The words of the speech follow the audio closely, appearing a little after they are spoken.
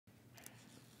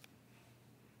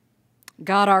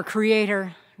God, our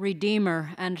Creator,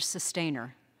 Redeemer, and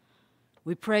Sustainer,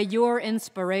 we pray your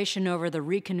inspiration over the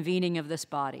reconvening of this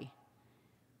body.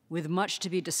 With much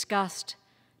to be discussed,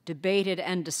 debated,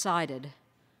 and decided,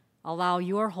 allow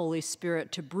your Holy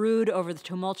Spirit to brood over the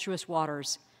tumultuous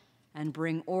waters and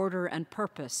bring order and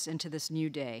purpose into this new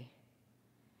day.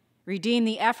 Redeem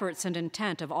the efforts and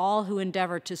intent of all who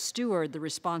endeavor to steward the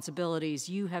responsibilities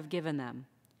you have given them.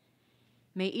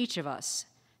 May each of us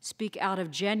speak out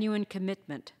of genuine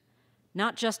commitment,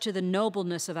 not just to the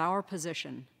nobleness of our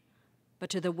position, but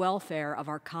to the welfare of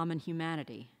our common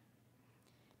humanity.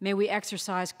 May we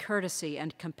exercise courtesy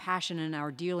and compassion in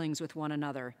our dealings with one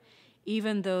another,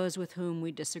 even those with whom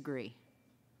we disagree.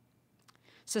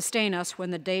 Sustain us when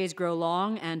the days grow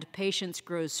long and patience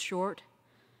grows short.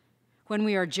 When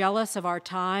we are jealous of our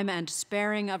time and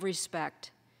sparing of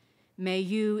respect, may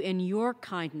you, in your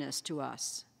kindness to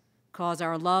us, cause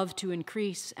our love to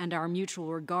increase and our mutual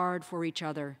regard for each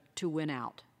other to win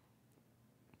out.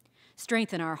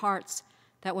 Strengthen our hearts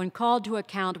that when called to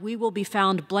account, we will be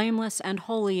found blameless and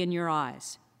holy in your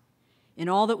eyes. In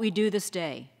all that we do this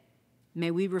day,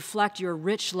 may we reflect your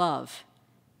rich love,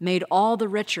 made all the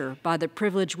richer by the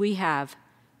privilege we have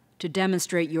to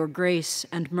demonstrate your grace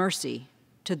and mercy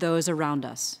to those around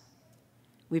us.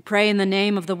 We pray in the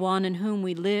name of the one in whom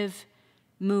we live,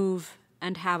 move,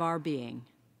 and have our being.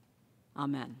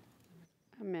 Amen.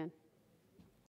 Amen.